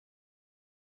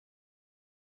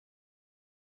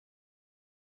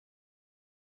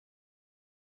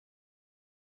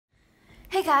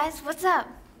Hey guys, what's up?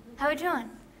 How we doing?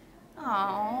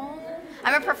 Oh,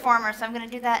 I'm a performer, so I'm gonna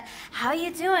do that. How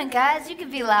you doing, guys? You could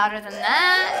be louder than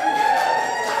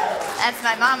that. That's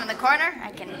my mom in the corner.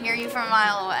 I can hear you from a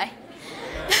mile away.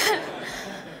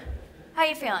 How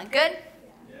you feeling? Good?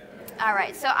 All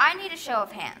right, so I need a show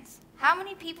of hands. How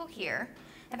many people here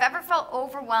have ever felt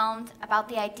overwhelmed about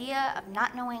the idea of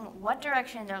not knowing what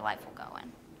direction their life will go in?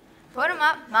 Put them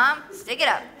up. Mom, stick it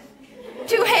up.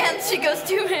 2 hands. She goes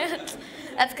 2 hands.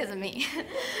 That's because of me.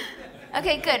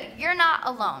 Okay, good. You're not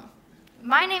alone.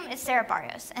 My name is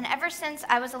Barrios, and ever since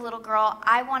I was a little girl,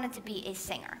 I wanted to be a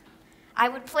singer. I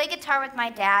would play guitar with my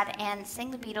dad and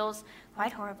sing the Beatles,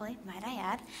 quite horribly, might I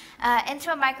add,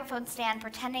 into a microphone stand,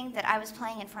 pretending that I was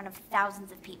playing in front of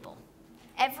thousands of people.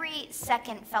 Every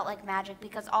second felt like magic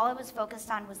because all I was focused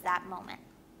on was that moment.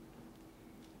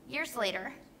 Years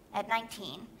later, at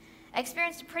 19, I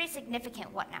experienced a pretty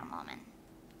significant what now moment.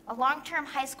 A long-term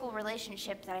high school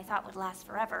relationship that I thought would last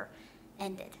forever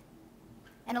ended.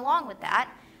 And along with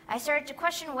that, I started to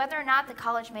question whether or not the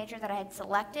college major that I had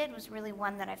selected was really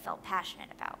one that I felt passionate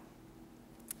about.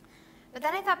 But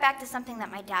then I thought back to something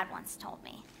that my dad once told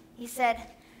me. He said,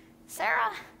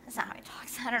 Sarah, that's not how he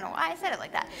talks, I don't know why I said it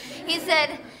like that. He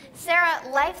said, Sarah,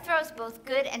 life throws both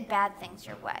good and bad things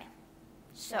your way.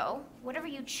 So, whatever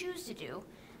you choose to do,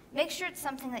 make sure it's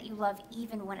something that you love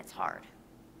even when it's hard.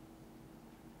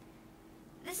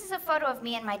 This is a photo of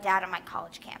me and my dad on my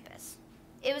college campus.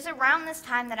 It was around this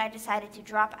time that I decided to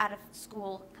drop out of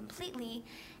school completely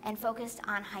and focus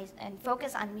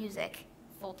on music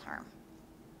full term.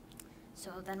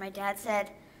 So then my dad said,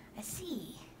 I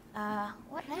see.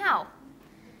 What now?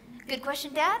 Good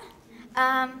question, Dad.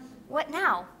 What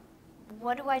now?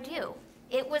 What do I do?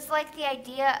 It was like the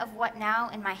idea of what now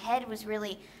in my head was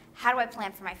really, how do I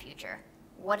plan for my future?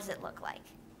 What does it look like?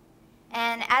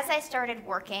 And as I started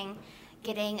working,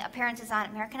 getting appearances on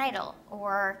American Idol,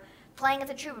 or playing at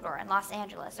the Troubadour in Los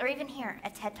Angeles, or even here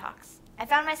at TED Talks, I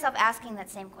found myself asking that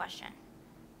same question.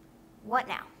 What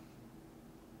now?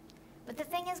 But the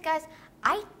thing is, guys,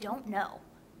 I don't know.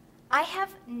 I have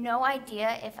no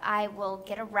idea if I will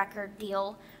get a record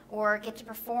deal or get to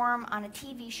perform on a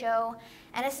TV show.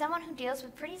 And as someone who deals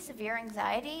with pretty severe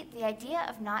anxiety, the idea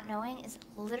of not knowing is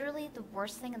literally the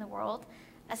worst thing in the world,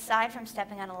 aside from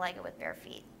stepping on a Lego with bare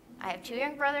feet. I have 2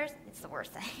 young brothers, it's the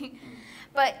worst thing.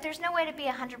 But there's no way to be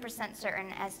 100%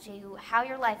 certain as to how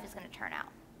your life is going to turn out.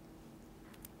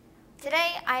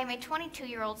 Today, I am a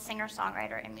 22-year-old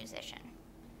singer-songwriter and musician.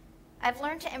 I've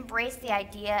learned to embrace the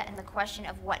idea and the question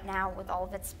of what now with all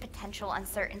of its potential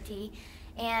uncertainty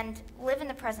and live in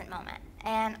the present moment.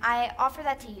 And I offer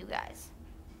that to you guys.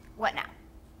 What now?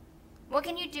 What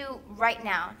can you do right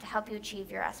now to help you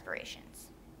achieve your aspirations?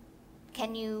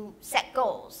 Can you set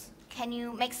goals? Can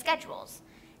you make schedules?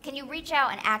 Can you reach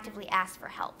out and actively ask for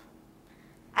help?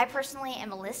 I personally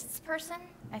am a lists person.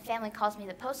 My family calls me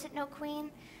the Post-it note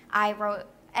queen. I wrote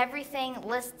everything,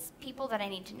 lists, people that I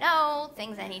need to know,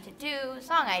 things I need to do,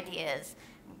 song ideas,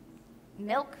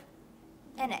 milk,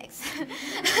 and eggs.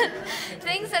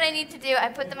 Things that I need to do, I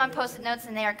put them on Post-it notes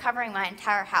and they are covering my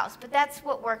entire house. But that's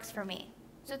what works for me.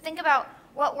 So think about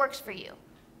what works for you.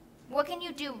 What can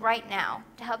you do right now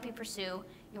to help you pursue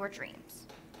your dreams?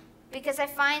 Because I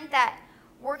find that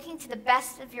working to the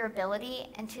best of your ability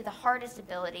and to the hardest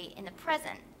ability in the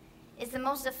present is the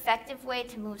most effective way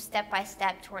to move step by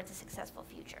step towards a successful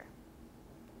future.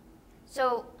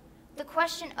 So the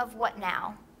question of what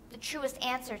now, the truest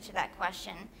answer to that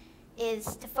question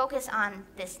is to focus on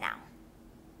this now,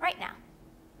 right now.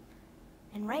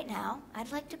 And right now,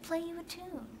 I'd like to play you a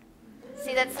tune.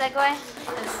 See that segue?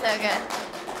 That's so good.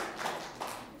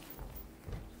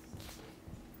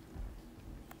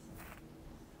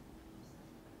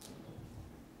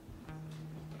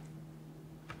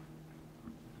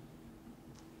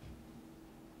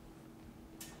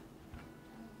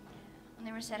 When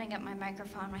they were setting up my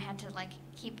microphone, I had to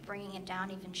keep bringing it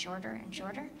down even shorter and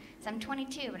shorter. So I'm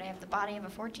 22, but I have the body of a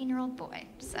 14-year-old boy,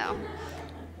 so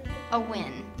a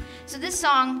win. So this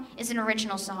song is an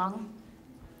original song.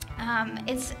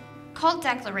 It's called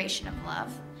Declaration of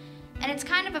Love, and it's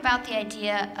kind of about the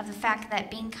idea of the fact that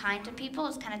being kind to people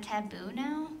is kind of taboo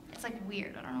now. It's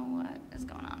weird, I don't know what is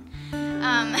going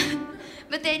on.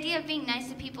 But the idea of being nice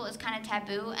to people is kind of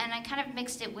taboo, and I kind of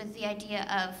mixed it with the idea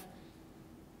of,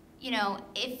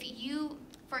 if you,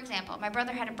 for example, my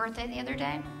brother had a birthday the other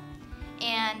day,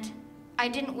 and I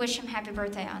didn't wish him happy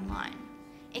birthday online.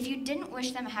 If you didn't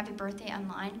wish them a happy birthday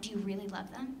online, do you really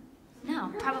love them?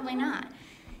 No, probably not.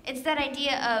 It's that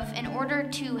idea of, in order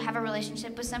to have a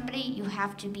relationship with somebody, you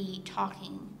have to be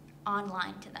talking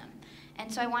online to them.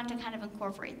 And so I wanted to kind of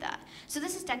incorporate that. So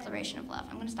this is Declaration of Love.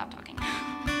 I'm going to stop talking now.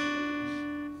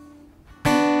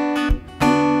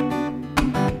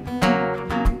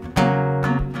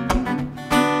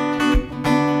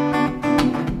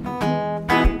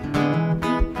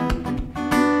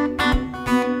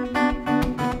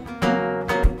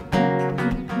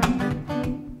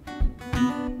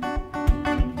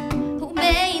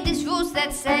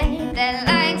 That say that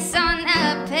likes on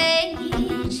a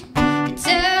page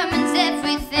determines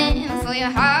everything for your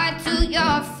heart to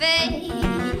your fate.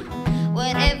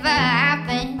 Whatever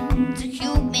happened to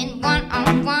human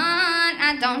one-on-one,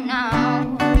 I don't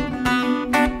know.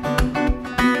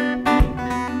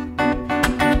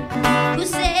 Who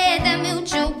said that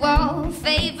mutual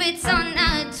favorites on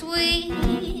a tweet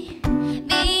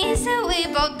means that we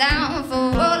both down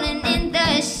for rolling in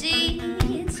the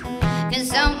sheets? Can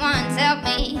someone tell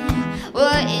me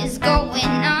what is going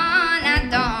on? I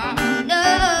don't know.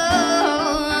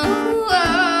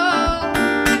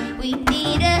 We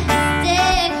need a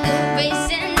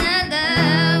declaration of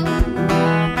love,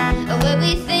 where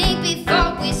we think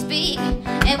before we speak,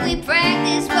 and we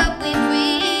practice what we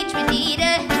preach. We need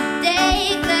a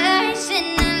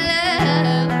declaration of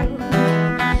love,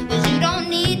 'cause you don't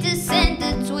need to send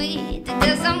a tweet to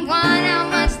tell someone how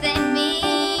much they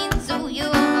mean to you.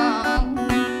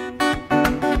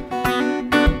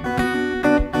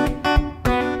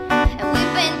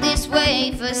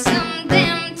 For some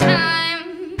damn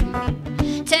time,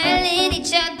 telling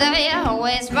each other you're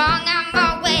always wrong, I'm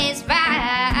always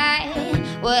right.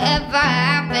 Whatever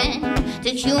happened to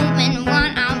human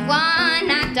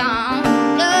one-on-one, I don't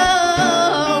know.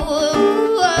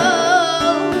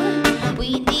 We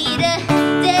need a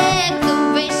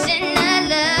declaration of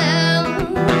love,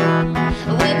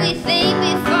 where we think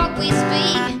before we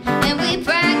speak, and we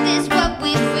practice what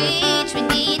we preach. We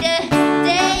need a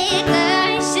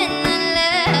declaration of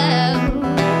love,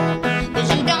 'cause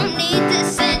you don't need to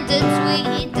send a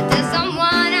tweet to tell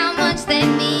someone how much they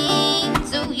mean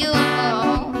to you.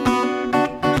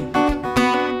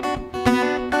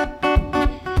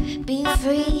 Be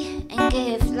free and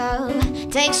give love,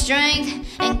 take strength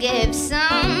and give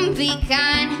some. Be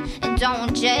kind and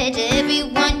don't judge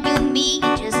everyone you meet,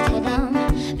 just hit them.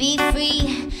 Be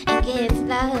free and give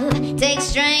love, take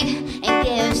strength and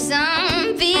give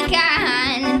some. Be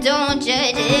kind and don't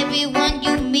judge everyone